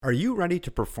Are you ready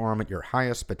to perform at your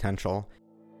highest potential?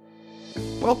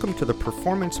 Welcome to the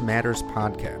Performance Matters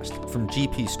podcast from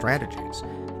GP Strategies.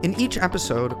 In each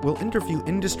episode, we'll interview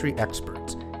industry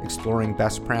experts, exploring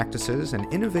best practices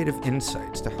and innovative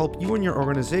insights to help you and your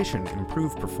organization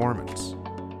improve performance.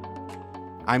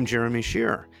 I'm Jeremy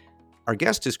Shearer. Our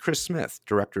guest is Chris Smith,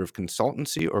 Director of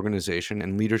Consultancy, Organization,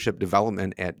 and Leadership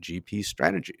Development at GP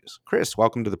Strategies. Chris,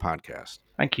 welcome to the podcast.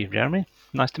 Thank you, Jeremy.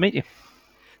 Nice to meet you.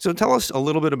 So tell us a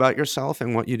little bit about yourself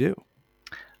and what you do.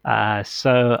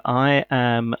 So I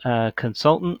am a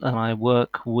consultant and I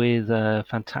work with a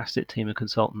fantastic team of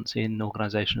consultants in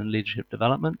organization and leadership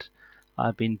development.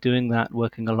 I've been doing that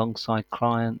working alongside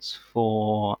clients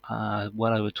for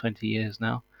well over 20 years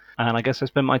now. And I guess I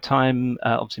spend my time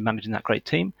obviously managing that great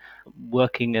team,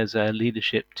 working as a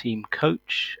leadership team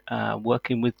coach,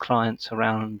 working with clients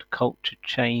around culture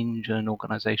change and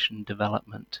organization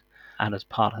development. And as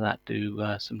part of that, do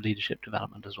some leadership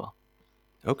development as well.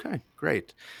 Okay,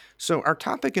 great. So our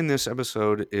topic in this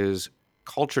episode is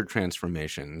culture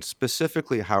transformation,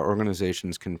 specifically how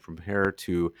organizations can prepare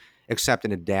to accept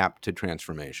and adapt to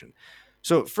transformation.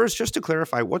 So first, just to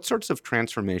clarify, what sorts of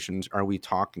transformations are we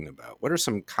talking about? What are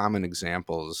some common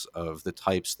examples of the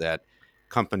types that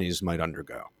companies might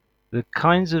undergo? The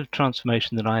kinds of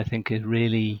transformation that I think is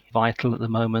really vital at the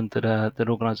moment that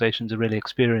organizations are really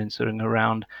experiencing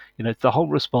around, the whole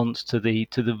response to the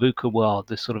VUCA world,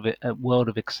 this sort of a world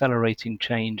of accelerating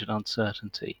change and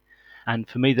uncertainty. And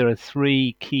for me, there are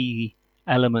three key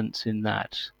elements in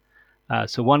that.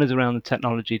 So one is around the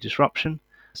technology disruption.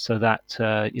 So that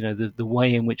the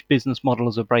way in which business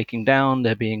models are breaking down,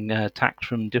 they're being attacked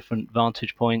from different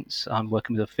vantage points. I'm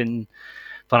working with a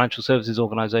financial services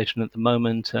organization at the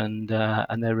moment, and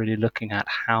they're really looking at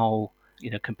how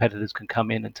competitors can come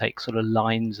in and take sort of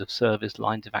lines of service,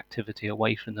 lines of activity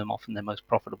away from them, often their most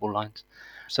profitable lines.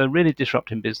 So really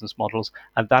disrupting business models,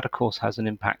 and that of course has an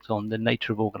impact on the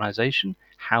nature of organization,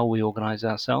 how we organize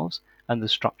ourselves, and the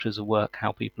structures of work,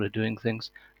 how people are doing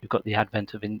things. You've got the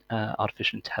advent of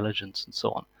artificial intelligence and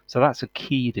so on. So that's a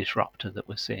key disruptor that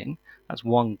we're seeing. That's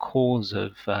one cause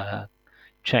of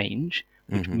change,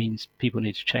 which means people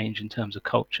need to change in terms of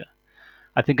culture.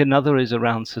 I think another is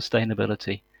around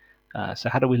sustainability. So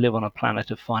how do we live on a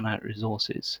planet of finite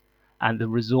resources? And the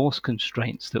resource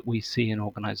constraints that we see in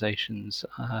organizations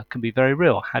can be very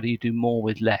real. How do you do more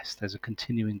with less? There's a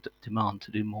continuing demand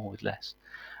to do more with less.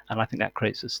 And I think that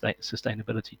creates a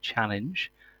sustainability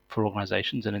challenge for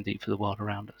organizations and indeed for the world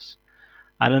around us.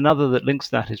 And another that links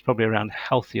that is probably around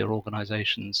healthier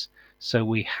organizations. So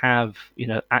we have,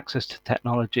 access to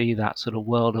technology, that sort of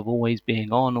world of always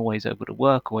being on, always able to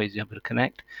work, always able to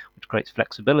connect, which creates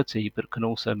flexibility, but it can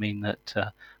also mean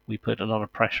that we put a lot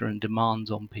of pressure and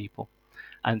demands on people.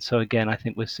 And so again, I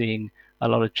think we're seeing a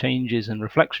lot of changes and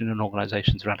reflection in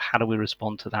organizations around how do we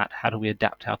respond to that? How do we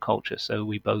adapt our culture so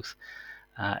we both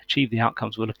achieve the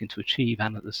outcomes we're looking to achieve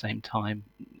and at the same time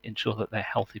ensure that they're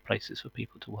healthy places for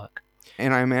people to work.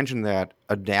 And I imagine that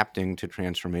adapting to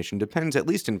transformation depends, at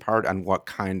least in part, on what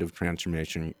kind of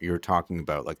transformation you're talking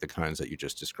about, like the kinds that you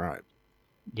just described.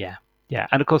 Yeah, yeah,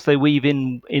 and of course they weave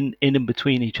in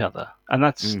between each other, and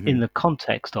that's in the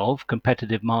context of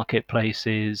competitive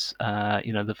marketplaces.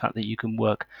 The fact that you can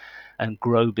work and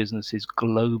grow businesses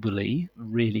globally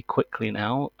really quickly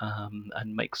now,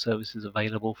 and make services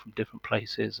available from different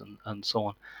places and so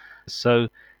on. So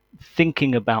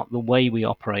thinking about the way we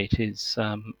operate is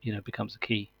becomes a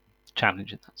key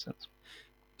challenge in that sense.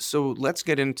 So let's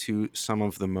get into some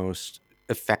of the most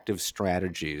effective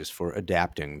strategies for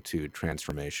adapting to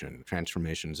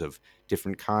transformations of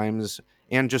different kinds,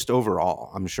 and just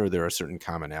overall. I'm sure there are certain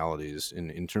commonalities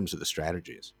in terms of the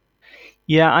strategies.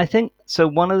 Yeah, I think so.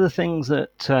 One of the things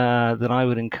that I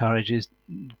would encourage is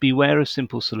beware of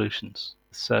simple solutions.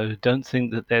 So don't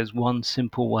think that there's one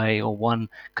simple way or one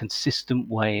consistent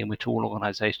way in which all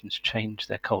organizations change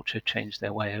their culture, change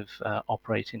their way of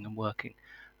operating and working,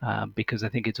 because I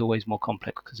think it's always more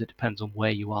complex because it depends on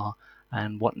where you are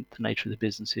and what the nature of the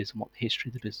business is and what the history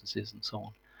of the business is and so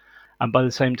on. And by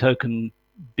the same token,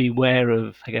 beware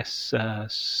of, I guess,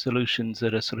 solutions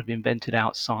that are sort of invented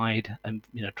outside and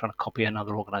trying to copy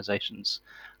another organization's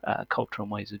culture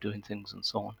and ways of doing things and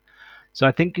so on. So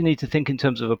I think you need to think in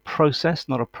terms of a process,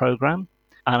 not a program.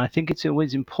 And I think it's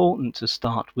always important to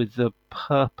start with the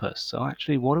purpose. So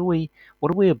actually, what are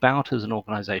we about as an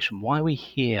organization? Why are we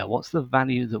here? What's the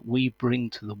value that we bring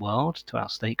to the world, to our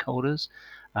stakeholders?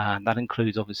 And that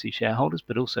includes obviously shareholders,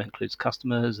 but also includes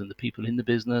customers and the people in the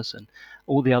business and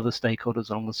all the other stakeholders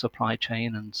along the supply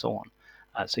chain and so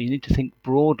on. So you need to think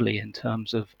broadly in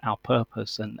terms of our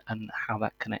purpose and how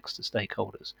that connects to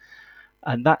stakeholders.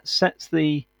 And that sets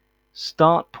the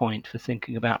start point for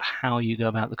thinking about how you go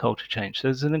about the culture change. So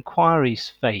there's an inquiry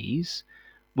phase,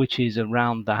 which is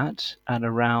around that and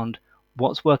around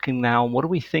what's working now and what do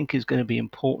we think is going to be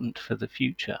important for the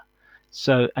future.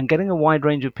 So, and getting a wide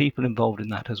range of people involved in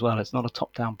that as well. It's not a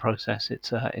top-down process.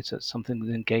 It's something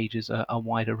that engages a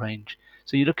wider range.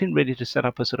 So you're looking really to set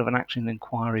up a sort of an action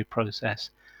inquiry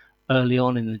process early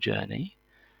on in the journey.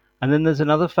 And then there's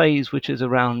another phase which is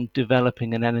around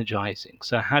developing and energizing.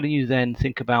 So how do you then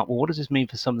think about, well, what does this mean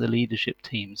for some of the leadership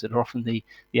teams that are often the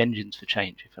engines for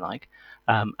change, if you like,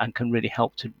 and can really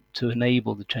help to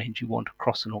enable the change you want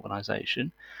across an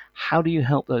organization? How do you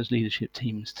help those leadership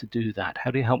teams to do that? How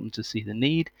do you help them to see the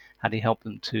need? How do you help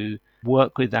them to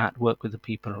work with that, work with the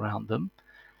people around them?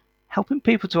 Helping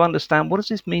people to understand, what does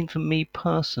this mean for me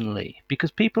personally, because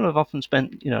people have often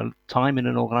spent time in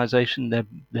an organization,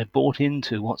 they're bought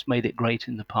into what's made it great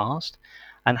in the past,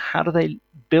 and how do they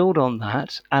build on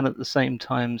that and at the same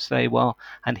time say, well,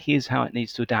 and here's how it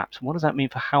needs to adapt, and what does that mean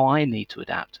for how I need to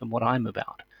adapt and what I'm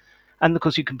about. And of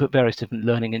course you can put various different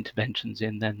learning interventions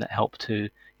in then that help to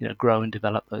grow and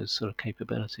develop those sort of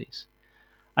capabilities.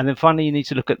 And then finally you need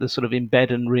to look at the sort of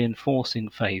embed and reinforcing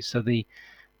phase, so the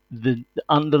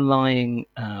underlying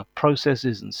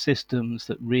processes and systems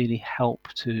that really help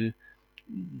to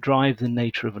drive the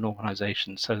nature of an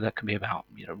organization. So that can be about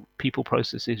people,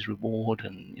 processes, reward,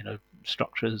 and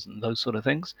structures and those sort of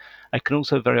things. It can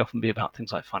also very often be about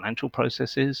things like financial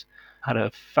processes. I had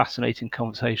a fascinating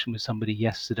conversation with somebody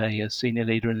yesterday, a senior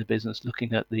leader in the business,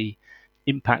 looking at the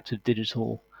impact of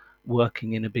digital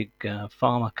working in a big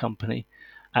pharma company.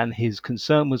 And his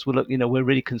concern was, well, look, we're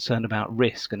really concerned about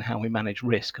risk and how we manage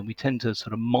risk, and we tend to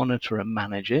sort of monitor and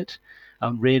manage it.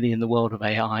 Really, in the world of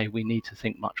AI, we need to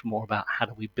think much more about how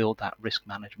do we build that risk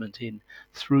management in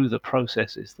through the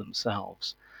processes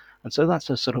themselves. And so that's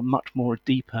a sort of much more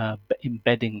deeper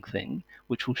embedding thing,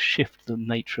 which will shift the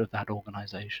nature of that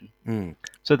organization.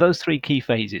 So those three key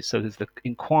phases. So there's the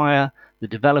inquire, the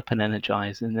develop and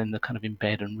energize, and then the kind of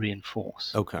embed and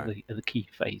reinforce. Okay. The key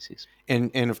phases.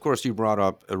 And of course, you brought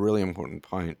up a really important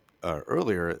point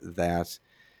earlier, that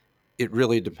it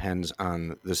really depends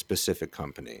on the specific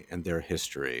company and their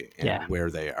history and Yeah,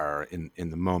 where they are in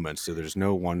the moment. So there's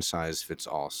no one size fits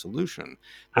all solution.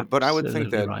 But I would think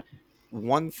absolutely that right.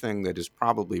 one thing that is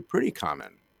probably pretty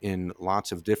common in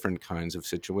lots of different kinds of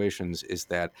situations is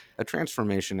that a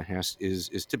transformation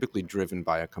is typically driven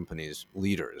by a company's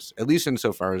leaders, at least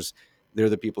insofar as they're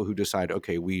the people who decide,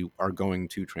 okay, we are going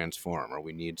to transform, or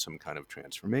we need some kind of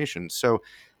transformation. So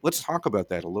let's talk about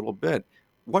that a little bit.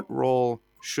 What role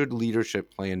should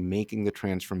leadership play in making the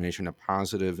transformation a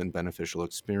positive and beneficial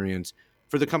experience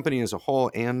for the company as a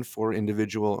whole and for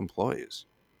individual employees?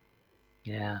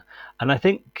 Yeah, and I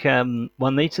think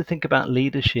one needs to think about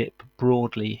leadership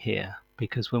broadly here,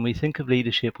 because when we think of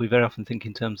leadership, we very often think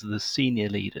in terms of the senior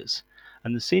leaders,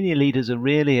 and the senior leaders are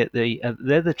really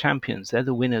they're the champions, they're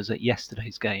the winners at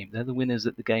yesterday's game, they're the winners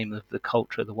at the game of the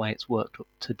culture, the way it's worked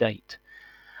to date,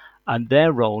 and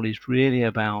their role is really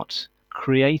about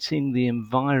creating the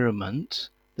environment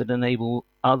that enable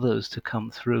others to come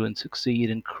through and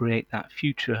succeed and create that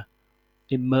future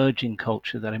emerging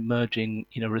culture, that emerging,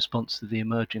 response to the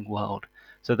emerging world.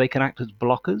 So they can act as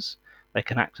blockers, they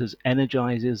can act as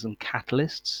energizers and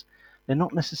catalysts. They're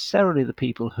not necessarily the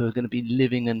people who are going to be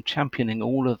living and championing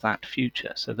all of that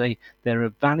future. So they're a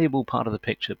valuable part of the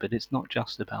picture, but it's not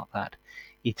just about that.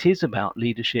 It is about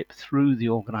leadership through the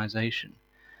organization.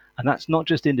 And that's not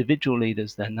just individual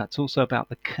leaders then, that's also about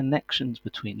the connections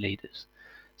between leaders.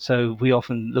 So we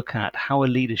often look at how are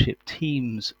leadership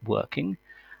teams working,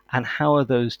 and how are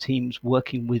those teams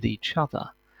working with each other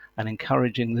and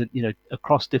encouraging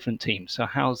across different teams. So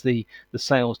how's the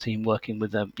sales team working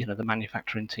with the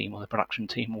manufacturing team or the production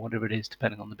team or whatever it is,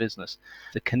 depending on the business.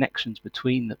 The connections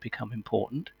between that become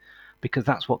important, because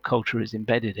that's what culture is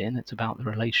embedded in. It's about the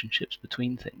relationships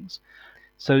between things.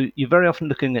 So you're very often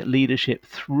looking at leadership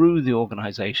through the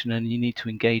organization, and you need to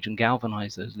engage and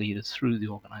galvanize those leaders through the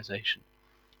organization,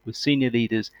 with senior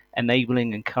leaders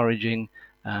enabling, encouraging,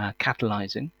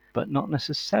 catalyzing, but not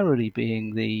necessarily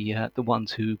being the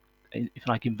ones who, if you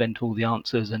like, invent all the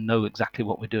answers and know exactly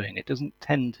what we're doing. It doesn't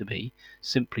tend to be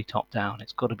simply top down.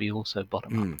 It's got to be also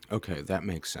bottom up. Okay, that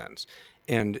makes sense.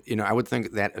 And I would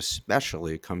think that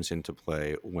especially comes into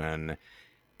play when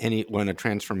a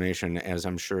transformation, as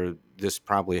I'm sure this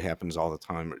probably happens all the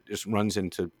time, just runs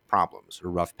into problems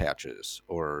or rough patches,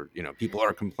 or people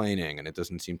are complaining and it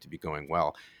doesn't seem to be going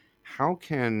well. How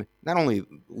can not only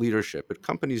leadership but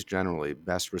companies generally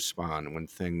best respond when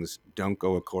things don't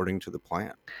go according to the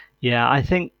plan? Yeah, I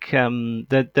think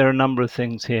that there are a number of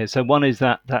things here. So one is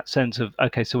that sense of,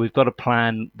 okay, so we've got a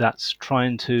plan that's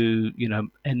trying to,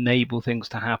 enable things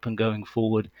to happen going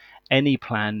forward. Any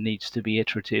plan needs to be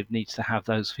iterative, needs to have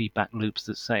those feedback loops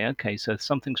that say, okay, so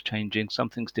something's changing,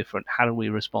 something's different. How do we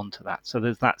respond to that? So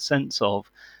there's that sense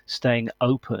of staying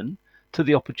open to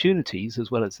the opportunities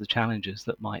as well as the challenges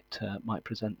that might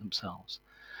present themselves.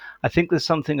 I think there's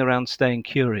something around staying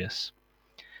curious.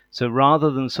 So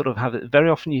rather than sort of have it, very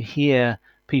often you hear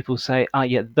people say,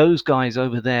 yeah, those guys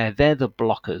over there, they're the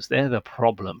blockers, they're the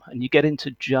problem. And you get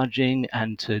into judging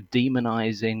and to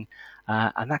demonizing,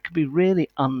 and that can be really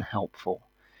unhelpful.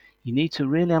 You need to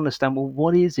really understand, well,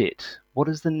 what is it? What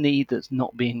is the need that's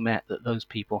not being met that those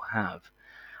people have?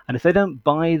 And if they don't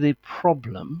buy the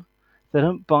problem, they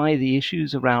don't buy the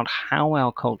issues around how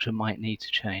our culture might need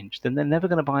to change, then they're never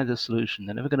going to buy the solution.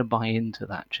 They're never going to buy into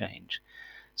that change.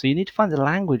 So you need to find the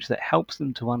language that helps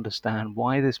them to understand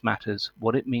why this matters,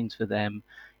 what it means for them,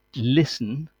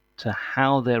 listen to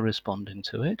how they're responding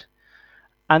to it,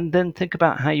 and then think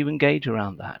about how you engage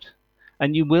around that.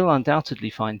 And you will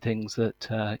undoubtedly find things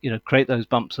that create those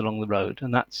bumps along the road.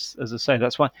 And that's, as I say,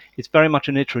 that's why it's very much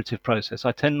an iterative process.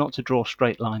 I tend not to draw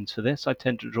straight lines for this. I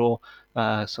tend to draw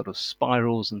sort of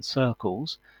spirals and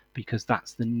circles because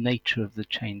that's the nature of the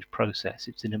change process.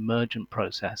 It's an emergent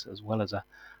process as well as a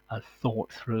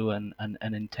thought through and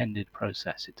an intended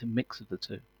process. It's a mix of the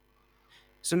two.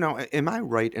 So now, am I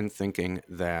right in thinking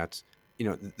that,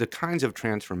 the kinds of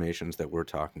transformations that we're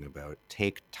talking about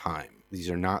take time? These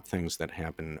are not things that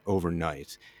happen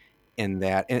overnight, and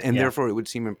Yeah, therefore it would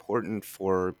seem important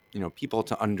for, people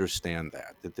to understand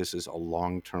that this is a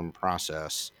long-term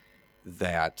process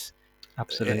that, as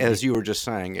absolutely. you were just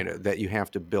saying, that you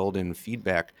have to build in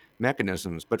feedback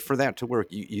mechanisms, but for that to work,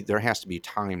 there has to be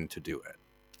time to do it.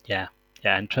 Yeah,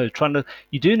 yeah, and so trying to,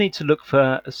 you do need to look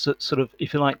for sort of,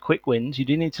 if you like, quick wins. You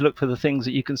do need to look for the things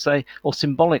that you can say, or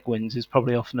symbolic wins is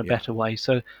probably often a Yeah. better way.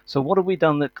 So what have we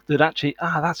done that actually,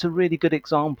 that's a really good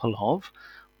example of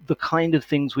the kind of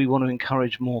things we want to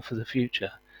encourage more for the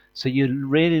future. So you're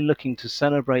really looking to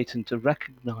celebrate and to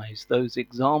recognize those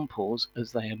examples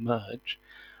as they emerge,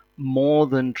 more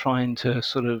than trying to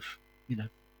sort of, you know,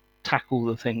 tackle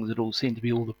the things that all seem to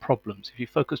be all the problems. If you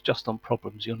focus just on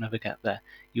problems, you'll never get there.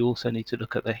 You also need to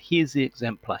look at here's the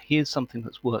exemplar, here's something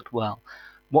that's worked well.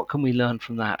 What can we learn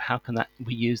from that? How can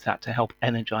we use that to help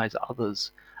energize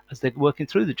others as they're working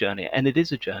through the journey? And it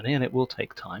is a journey and it will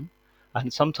take time.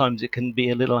 And sometimes it can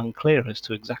be a little unclear as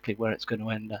to exactly where it's going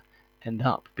to end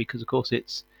up because, of course,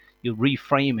 you're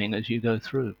reframing as you go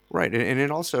through. Right. And it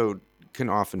also can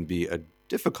often be a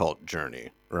difficult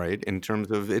journey, right? In terms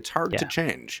of it's hard to Yeah.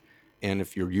 change. And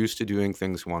if you're used to doing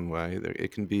things one way,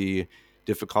 it can be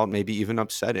difficult, maybe even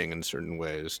upsetting in certain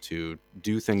ways to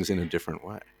do things in a different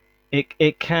way.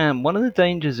 It can. One of the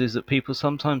dangers is that people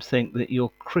sometimes think that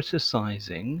you're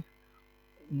criticizing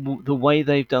the way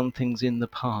they've done things in the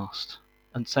past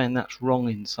and saying that's wrong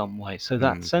in some way. So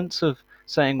that Mm, sense of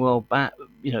saying, well,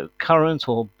 current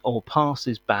or past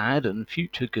is bad and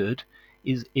future good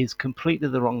is completely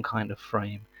the wrong kind of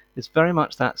frame. It's very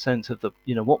much that sense of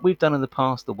what we've done in the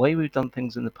past, the way we've done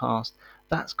things in the past,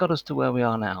 that's got us to where we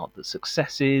are now. The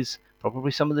successes,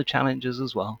 probably some of the challenges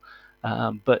as well.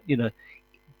 But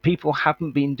people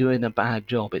haven't been doing a bad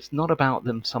job. It's not about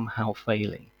them somehow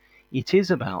failing. It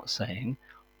is about saying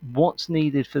what's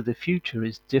needed for the future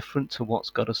is different to what's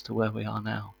got us to where we are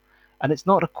now. And it's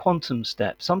not a quantum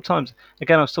step. Sometimes,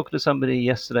 again, I was talking to somebody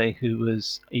yesterday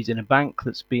he's in a bank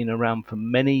that's been around for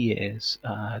many years.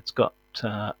 It's got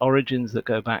origins that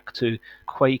go back to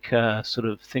Quaker sort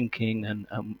of thinking and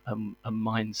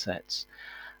mindsets.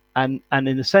 And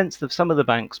in the sense that some of the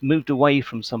banks moved away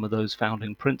from some of those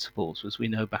founding principles, as we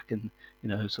know back in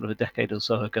sort of a decade or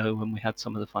so ago when we had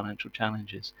some of the financial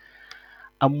challenges.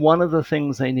 And one of the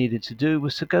things they needed to do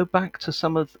was to go back to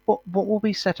some of what were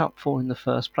we set up for in the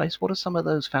first place? What are some of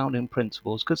those founding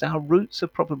principles? Because our roots are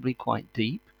probably quite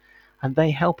deep, and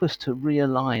they help us to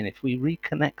realign if we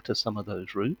reconnect to some of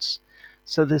those roots.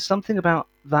 So there's something about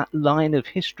that line of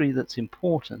history that's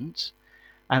important,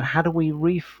 and how do we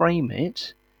reframe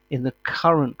it in the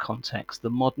current context,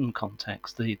 the modern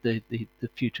context, the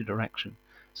future direction?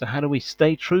 So how do we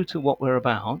stay true to what we're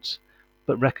about,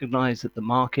 but recognize that the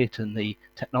market and the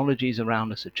technologies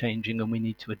around us are changing and we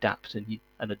need to adapt and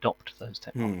adopt those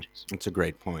technologies? that's a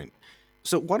great point.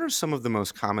 So, what are some of the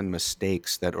most common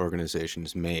mistakes that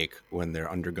organizations make when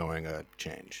they're undergoing a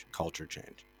change, culture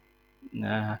change?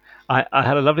 Nah, I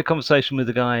had a lovely conversation with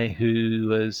a guy who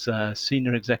was a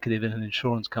senior executive in an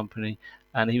insurance company,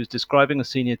 and he was describing a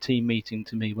senior team meeting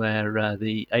to me where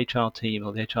the HR team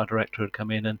or the HR director had come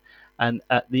in And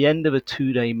at the end of a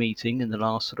 2-day meeting, in the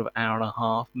last sort of hour and a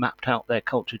half, mapped out their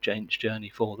culture change journey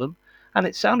for them. And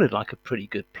it sounded like a pretty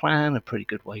good plan, a pretty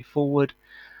good way forward.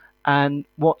 And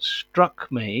what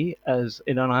struck me as,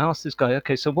 and I asked this guy,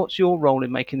 okay, so what's your role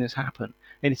in making this happen?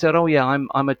 And he said, oh yeah,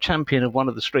 I'm a champion of one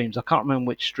of the streams. I can't remember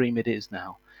which stream it is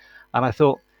now. And I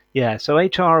thought, yeah, so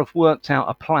HR have worked out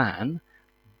a plan,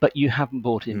 but you haven't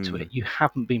bought into it. You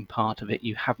haven't been part of it.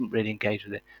 You haven't really engaged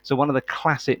with it. So one of the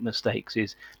classic mistakes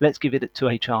is, let's give it to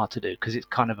HR to do, because it's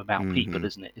kind of about people,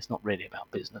 isn't it? It's not really about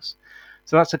business.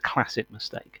 So that's a classic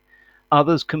mistake.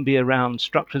 Others can be around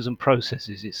structures and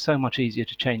processes. It's so much easier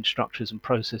to change structures and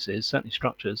processes, certainly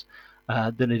structures,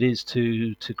 than it is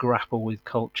to grapple with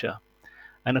culture.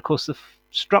 And of course, the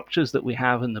structures that we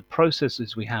have and the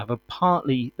processes we have are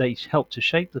partly, they help to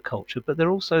shape the culture, but they're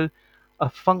also a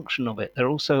function of it. They're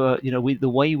also, the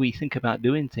way we think about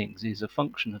doing things is a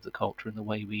function of the culture and the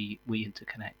way we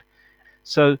interconnect.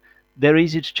 So they're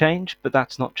easy to change, but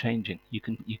that's not changing. You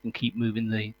can keep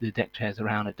moving the deck chairs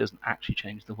around. It doesn't actually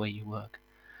change the way you work.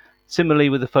 Similarly,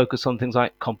 with the focus on things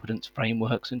like competence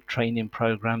frameworks and training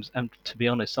programs, and to be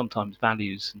honest, sometimes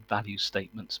values and value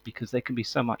statements, because they can be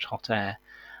so much hot air.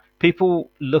 People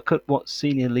look at what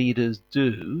senior leaders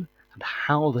do and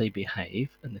how they behave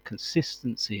and the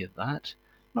consistency of that,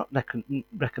 not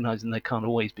recognizing they can't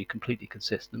always be completely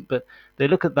consistent, but they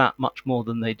look at that much more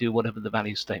than they do whatever the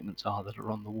value statements are that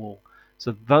are on the wall.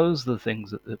 So those are the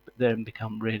things that then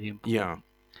become really important. Yeah.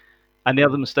 And the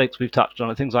other mistakes we've touched on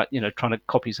are things like, trying to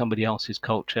copy somebody else's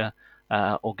culture,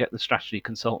 or get the strategy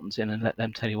consultants in and let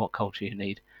them tell you what culture you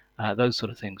need. Those sort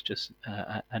of things just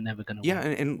are never going to Yeah,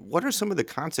 work. and what are some of the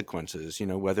consequences,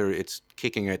 whether it's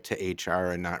kicking it to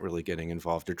HR and not really getting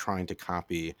involved, or trying to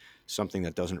copy something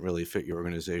that doesn't really fit your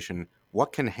organization?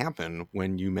 What can happen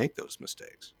when you make those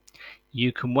mistakes?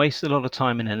 You can waste a lot of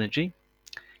time and energy.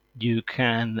 You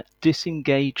can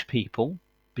disengage people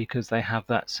because they have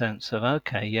that sense of,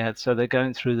 okay, yeah, so they're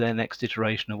going through their next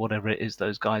iteration of whatever it is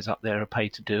those guys up there are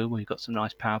paid to do. We've got some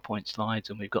nice PowerPoint slides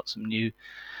and we've got some new,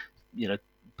 you know,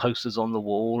 posters on the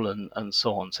wall and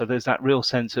so on. So there's that real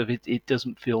sense of it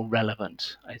doesn't feel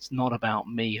relevant. It's not about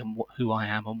me and who I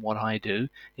am and what I do.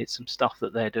 It's some stuff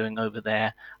that they're doing over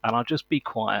there, and I'll just be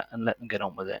quiet and let them get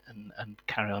on with it and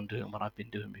carry on doing what I've been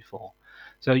doing before.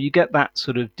 So you get that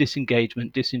sort of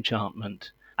disengagement,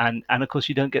 disenchantment, and of course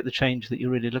you don't get the change that you're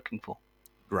really looking for.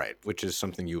 Right, which is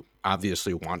something you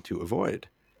obviously want to avoid.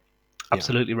 Yeah.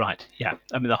 Absolutely right. Yeah.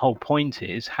 I mean, the whole point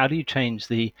is, how do you change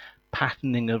the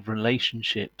patterning of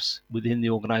relationships within the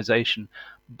organization,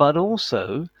 but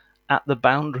also at the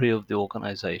boundary of the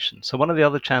organization? So one of the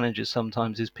other challenges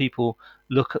sometimes is people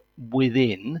look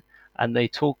within and they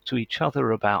talk to each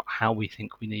other about how we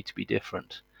think we need to be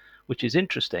different, which is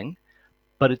interesting,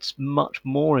 but it's much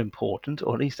more important,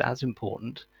 or at least as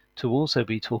important, to also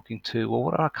be talking to, well,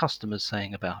 what are our customers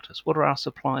saying about us? What are our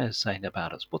suppliers saying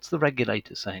about us? What's the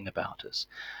regulator saying about us?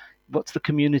 What's the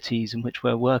communities in which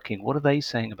we're working? What are they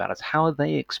saying about us? How are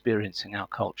they experiencing our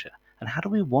culture? And how do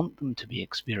we want them to be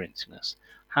experiencing us?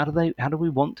 How do we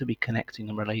want to be connecting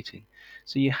and relating?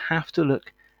 So you have to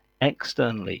look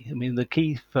externally. I mean, the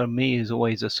key for me is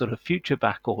always a sort of future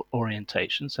back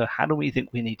orientation. So how do we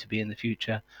think we need to be in the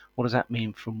future? What does that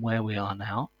mean from where we are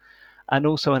now? And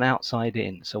also an outside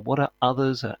in. So what are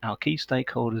others, our key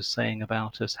stakeholders, saying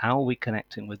about us? How are we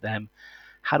connecting with them?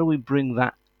 How do we bring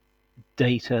that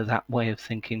data, that way of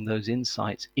thinking, those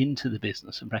insights into the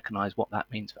business and recognize what that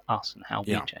means for us and how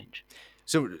we change?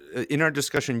 So in our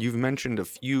discussion, you've mentioned a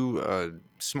few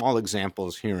small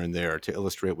examples here and there to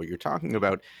illustrate what you're talking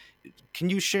about. Can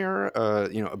you share,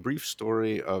 a brief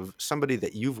story of somebody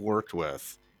that you've worked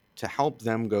with to help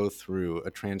them go through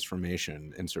a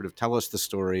transformation, and sort of tell us the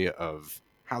story of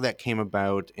how that came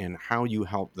about and how you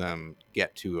helped them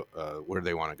get to where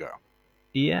they want to go?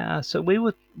 Yeah, so we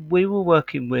were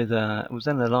working with, it was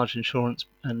in a large insurance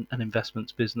and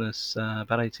investments business,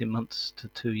 about 18 months to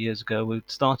 2 years ago. We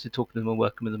started talking to them and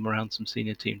working with them around some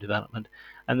senior team development,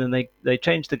 and then they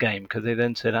changed the game, because they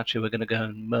then said, actually, we're going to go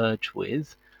and merge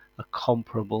with a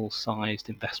comparable sized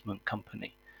investment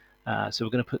company. So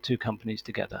we're going to put two companies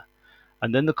together.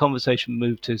 And then the conversation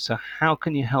moved to, so how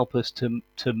can you help us to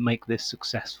make this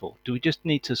successful? Do we just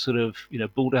need to sort of,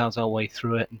 bulldoze our way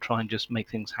through it and try and just make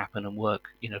things happen and work,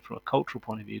 from a cultural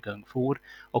point of view going forward?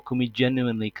 Or can we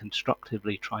genuinely,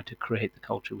 constructively try to create the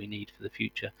culture we need for the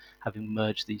future, having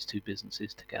merged these two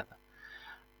businesses together?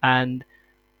 And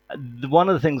one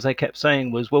of the things they kept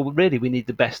saying was, well, really, we need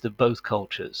the best of both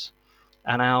cultures.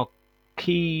 And our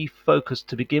key focus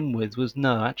to begin with was,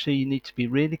 no, actually, you need to be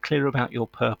really clear about your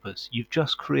purpose. You've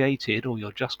just created, or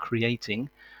you're just creating,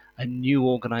 a new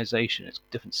organization. It's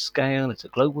a different scale, it's a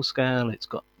global scale, it's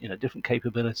got different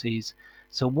capabilities.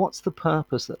 So what's the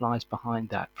purpose that lies behind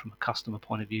that from a customer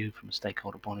point of view, from a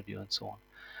stakeholder point of view, and so on?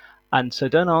 And so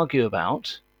don't argue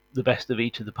about the best of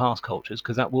each of the past cultures,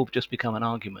 because that will just become an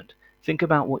argument. Think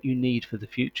about what you need for the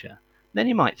future. Then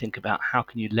you might think about how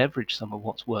can you leverage some of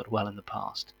what's worked well in the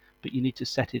past, but you need to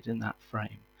set it in that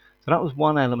frame. So that was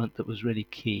one element that was really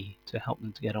key to help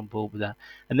them to get on board with that.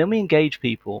 And then we engage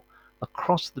people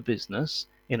across the business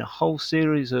in a whole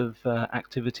series of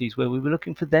activities where we were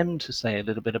looking for them to say a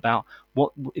little bit about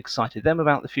what excited them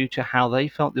about the future, how they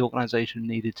felt the organization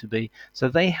needed to be. So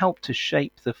they helped to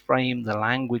shape the frame, the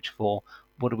language for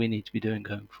what do we need to be doing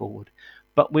going forward.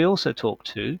 But we also talked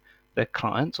to their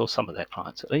clients, or some of their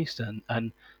clients at least,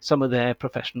 and some of their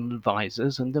professional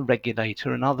advisors and the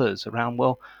regulator and others around,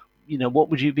 well, what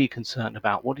would you be concerned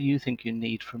about? What do you think you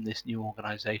need from this new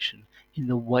organization in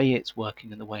the way it's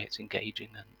working and the way it's engaging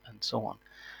and so on?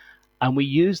 And we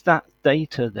used that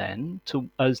data then to,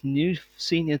 as new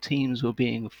senior teams were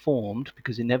being formed,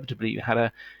 because inevitably you had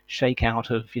a shakeout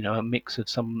of, a mix of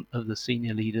some of the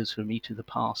senior leaders from each of the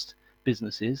past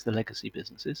businesses, the legacy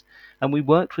businesses. And we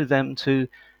worked with them to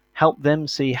help them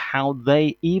see how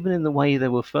they, even in the way they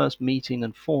were first meeting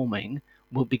and forming,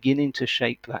 were beginning to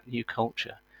shape that new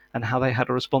culture, and how they had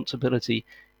a responsibility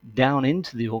down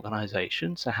into the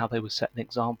organization. So how they were setting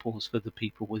examples for the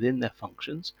people within their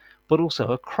functions, but also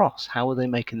across. How are they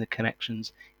making the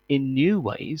connections in new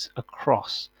ways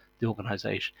across the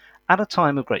organization at a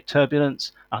time of great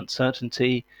turbulence,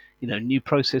 uncertainty, new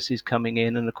processes coming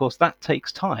in. And of course, that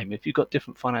takes time. If you've got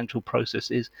different financial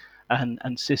processes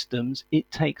and systems, it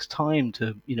takes time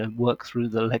to, work through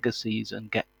the legacies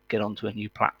and get onto a new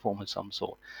platform of some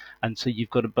sort. And so you've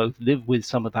got to both live with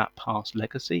some of that past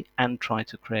legacy and try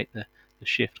to create the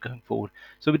shift going forward.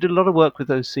 So we did a lot of work with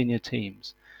those senior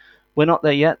teams. We're not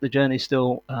there yet. The journey's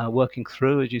still working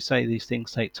through. As you say, these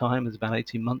things take time. It was about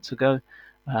 18 months ago.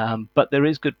 But there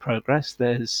is good progress.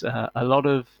 There's a lot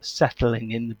of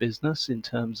settling in the business in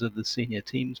terms of the senior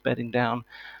teams bedding down,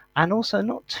 and also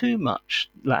not too much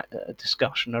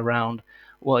discussion around,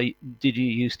 well, did you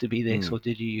used to be this or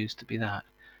did you used to be that?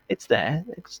 It's there.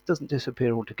 It doesn't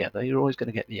disappear altogether. You're always going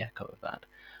to get the echo of that.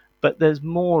 But there's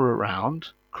more around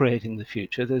creating the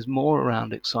future. There's more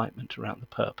around excitement around the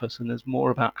purpose, and there's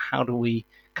more about how do we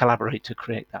collaborate to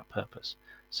create that purpose.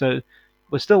 So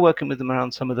we're still working with them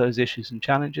around some of those issues and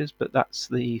challenges, but that's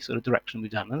the sort of direction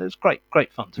we've done. And it's great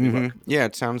fun to be working with them. Yeah,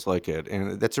 it sounds like it.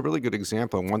 And that's a really good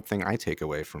example. And one thing I take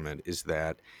away from it is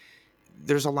that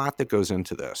there's a lot that goes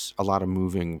into this, a lot of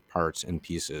moving parts and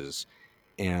pieces,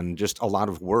 and just a lot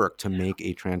of work to make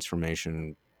a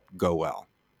transformation go well.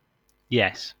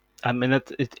 Yes. I mean,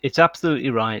 it's absolutely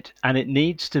right. And it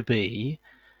needs to be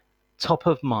top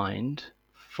of mind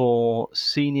for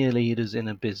senior leaders in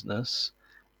a business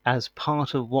as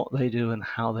part of what they do and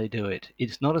how they do it.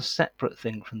 It's not a separate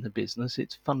thing from the business.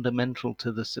 It's fundamental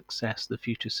to the success, the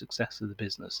future success of the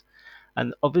business.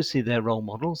 And obviously they're role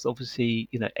models. Obviously,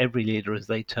 every leader as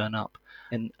they turn up,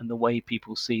 and the way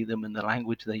people see them and the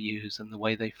language they use and the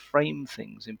way they frame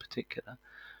things in particular,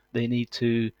 they need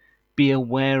to be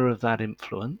aware of that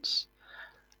influence,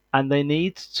 and they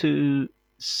need to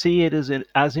see it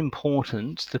as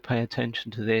important to pay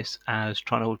attention to this as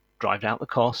trying to drive out the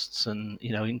costs and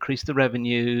increase the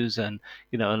revenues and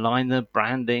align the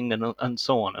branding and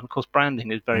so on. And of course,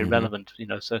 branding is very relevant.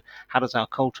 So how does our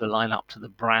culture line up to the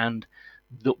brand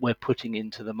that we're putting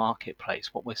into the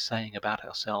marketplace, what we're saying about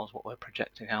ourselves, what we're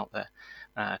projecting out there?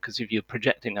 Because if you're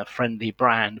projecting a friendly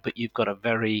brand, but you've got a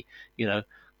very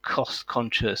cost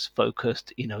conscious,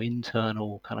 focused,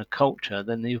 internal kind of culture,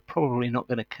 then you're probably not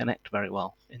going to connect very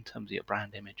well in terms of your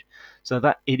brand image. So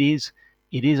that it is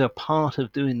a part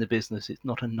of doing the business. It's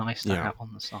not a nice to have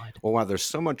on the side. Well, wow, there's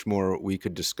so much more we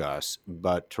could discuss,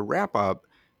 but to wrap up,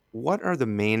 what are the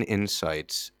main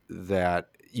insights that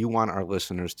you want our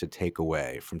listeners to take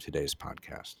away from today's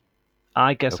podcast?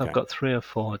 I guess I've Okay. got 3 or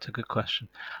 4. It's a good question.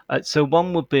 So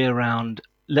one would be around,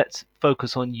 let's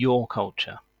focus on your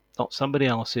culture, not somebody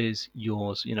else's,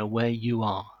 yours, where you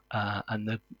are, and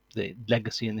the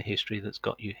legacy and the history that's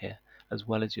got you here, as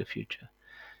well as your future.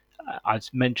 I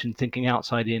mentioned thinking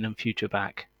outside in and future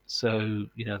back. So,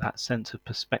 that sense of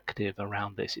perspective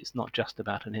around this, it's not just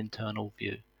about an internal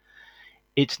view.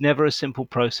 It's never a simple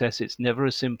process. It's never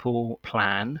a simple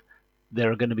plan.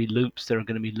 There are going to be loops. There are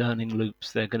going to be learning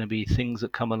loops. There are going to be things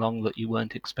that come along that you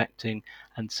weren't expecting.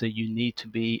 And so you need to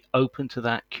be open to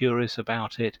that, curious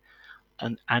about it,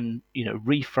 and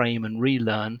reframe and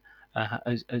relearn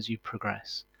as you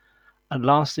progress. And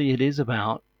lastly, it is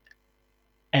about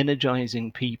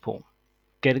energizing people.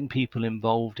 getting people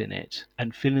involved in it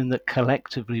and feeling that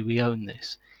collectively we own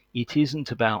this. It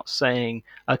isn't about saying,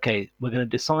 okay, we're going to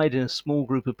decide in a small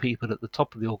group of people at the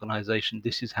top of the organization,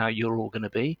 this is how you're all going to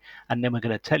be, and then we're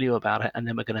going to tell you about it, and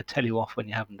then we're going to tell you off when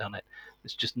you haven't done it.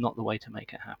 It's just not the way to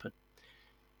make it happen.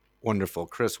 Wonderful.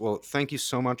 Chris, well, thank you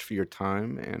so much for your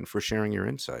time and for sharing your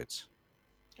insights.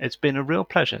 It's been a real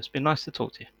pleasure. It's been nice to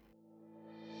talk to you.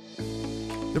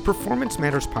 The Performance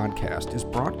Matters podcast is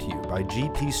brought to you by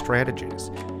GP Strategies.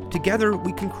 Together,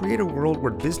 we can create a world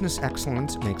where business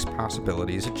excellence makes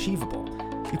possibilities achievable.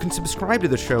 You can subscribe to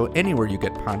the show anywhere you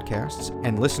get podcasts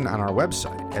and listen on our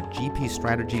website at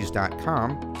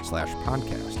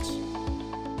gpstrategies.com/podcasts.